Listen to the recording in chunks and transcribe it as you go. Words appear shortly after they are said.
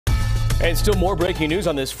And still more breaking news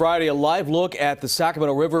on this Friday. A live look at the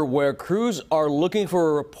Sacramento River where crews are looking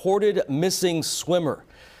for a reported missing swimmer.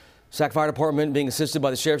 Sac Fire Department being assisted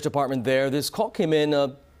by the Sheriff's Department there. This call came in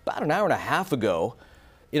about an hour and a half ago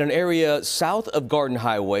in an area south of Garden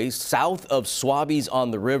Highway, south of Swabies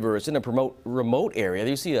on the river. It's in a remote area.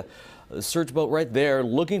 You see a search boat right there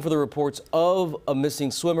looking for the reports of a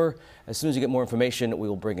missing swimmer. As soon as you get more information, we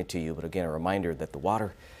will bring it to you. But again, a reminder that the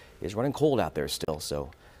water is running cold out there still,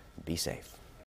 so be safe.